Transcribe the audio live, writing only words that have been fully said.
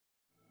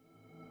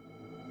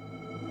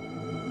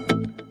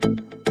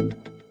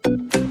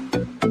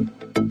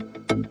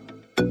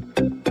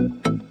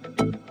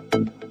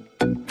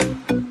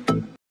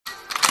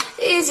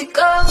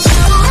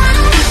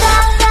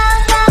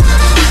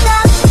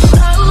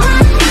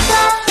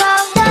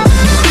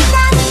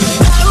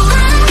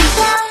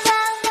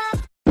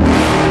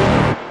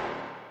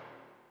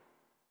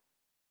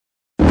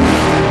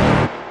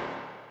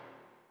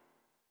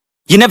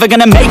You're never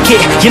gonna make it,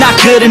 you're not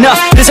good enough.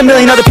 There's a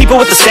million other people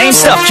with the same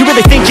stuff. You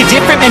really think you're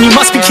different? Man, you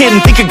must be kidding.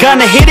 Think you're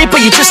gonna hit it,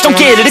 but you just don't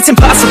get it. It's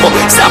impossible,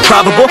 it's not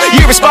probable,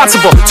 you're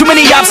irresponsible. Too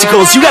many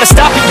obstacles, you gotta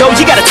stop it, yo.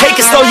 You gotta take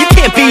it slow, you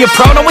can't be a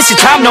pro. Don't waste your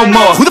time no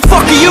more. Who the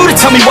fuck are you to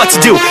tell me what to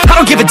do? I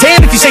don't give a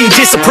damn if you say you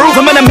disapprove.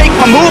 I'm gonna make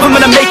my move, I'm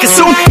gonna make it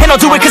soon. And I'll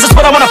do it cause it's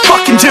what I wanna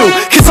fucking do.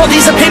 Cause all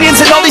these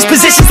opinions and all these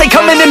positions, they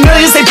come in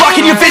millions, they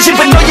blocking your vision.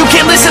 But no, you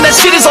can't listen, that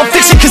shit is all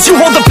fiction. Cause you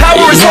hold the power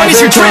as long as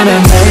you're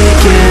dreaming.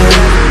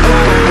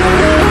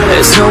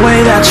 There's no way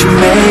that you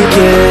make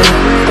it.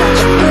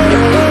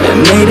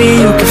 And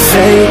maybe you can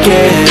fake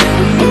it,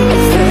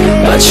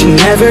 but you're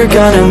never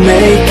gonna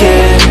make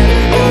it.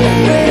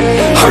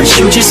 Are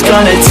you just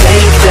gonna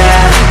take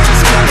that?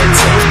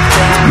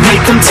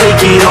 Make them take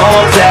it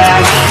all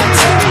back.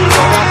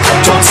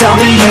 Don't tell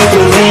me you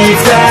believe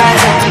that.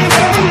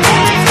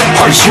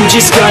 Are you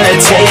just gonna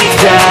take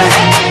that?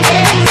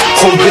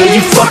 Or will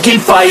you fucking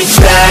fight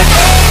back?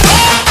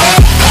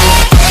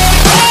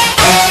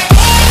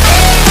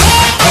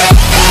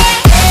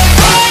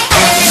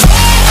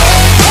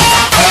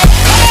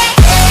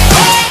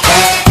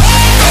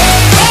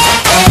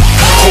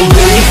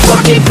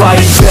 Fucking fight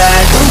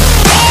back.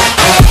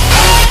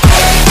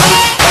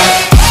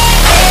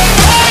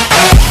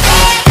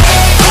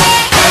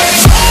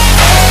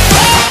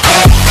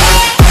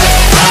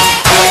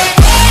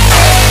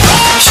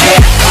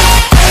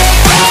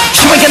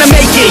 You ain't gonna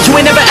make it, you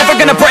ain't never ever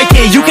gonna break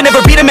it. You can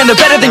never beat them and they're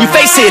better than you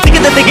face it.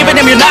 Thinking that they give a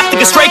damn, you're not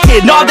thinking straight,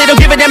 kid. No, they don't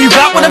give a damn, you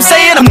got what I'm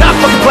saying? I'm not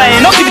fucking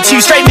playing, I'll give it to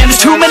you straight, man. There's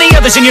too many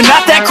others and you're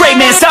not that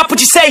great, man. Stop what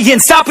you're saying,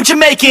 stop what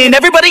you're making.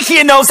 Everybody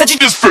here knows that you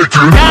just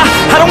faking. Nah,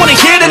 I don't wanna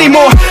hear it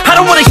anymore, I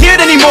don't wanna hear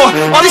it anymore.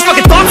 All these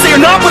fucking thoughts, they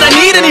are not what I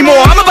need anymore.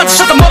 I'm about to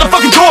shut the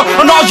motherfucking door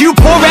on all you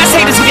poor ass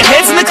haters with your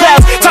heads in the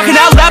clouds, talking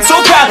out loud so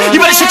proud.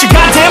 You better shut your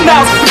goddamn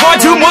mouth before I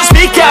do more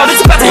speak out.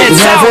 It's about to head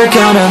south. You're never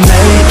gonna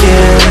make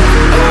it.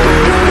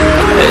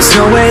 There's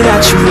no way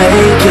that you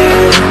make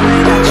it.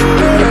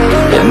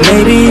 And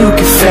maybe you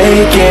can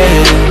fake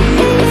it,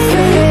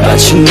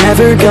 but you're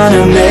never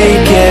gonna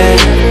make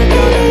it.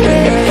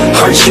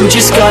 Are you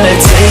just gonna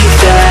take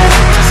that?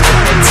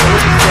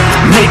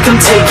 Make them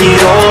take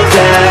it all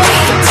back.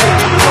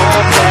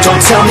 Don't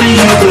tell me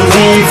you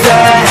believe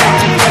that.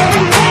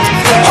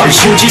 Are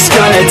you just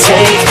gonna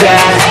take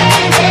that?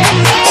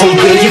 Or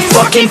will you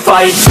fucking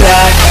fight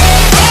back?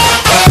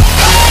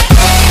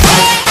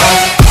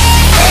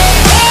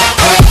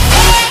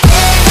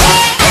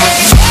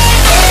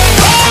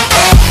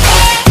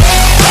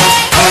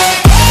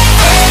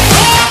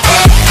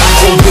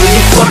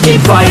 Fucking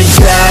fight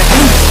back.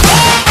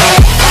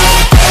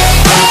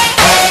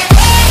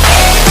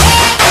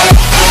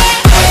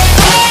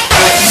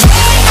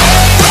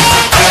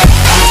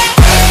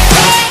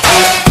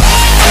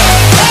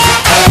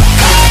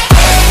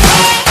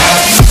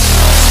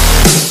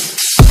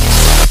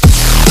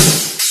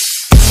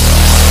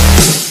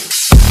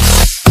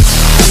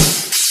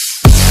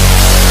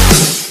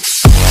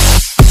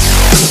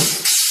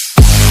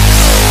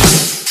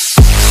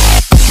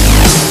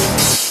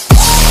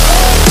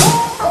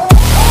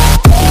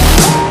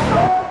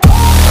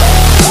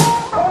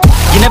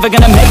 Never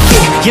gonna make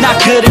it, you're not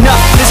good enough.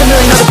 There's a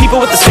million other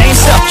people with the same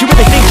stuff. You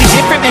really think you're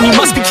different? Man, you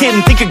must be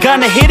kidding. Think you're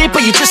gonna hit it,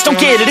 but you just don't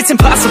get it. It's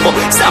impossible,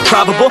 it's not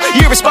probable,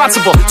 you're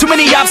irresponsible. Too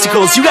many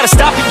obstacles, you gotta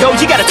stop it, yo.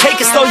 You gotta take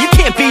it slow, you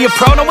can't be a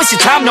pro. Don't waste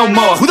your time no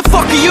more. Who the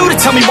fuck are you to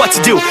tell me what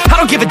to do? I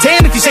don't give a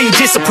damn if you say you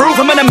disapprove.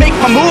 I'm gonna make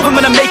my move, I'm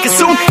gonna make it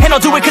soon. And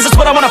I'll do it cause it's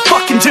what I wanna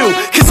fucking do.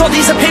 Cause all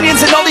these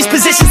opinions and all these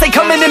positions, they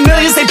come in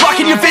millions, they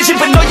blocking your vision.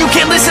 But no, you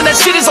can't listen, that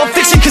shit is all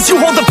fiction. Cause you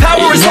hold the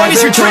power as long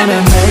as you're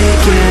dreaming.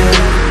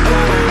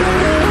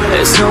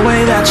 There's no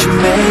way that you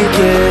make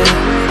it.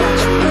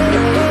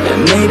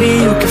 And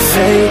maybe you can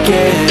fake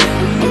it,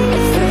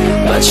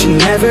 but you're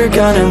never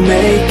gonna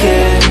make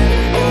it.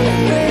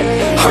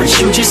 Are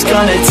you just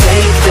gonna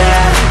take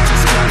that?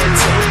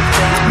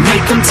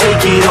 Make them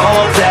take it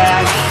all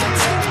back.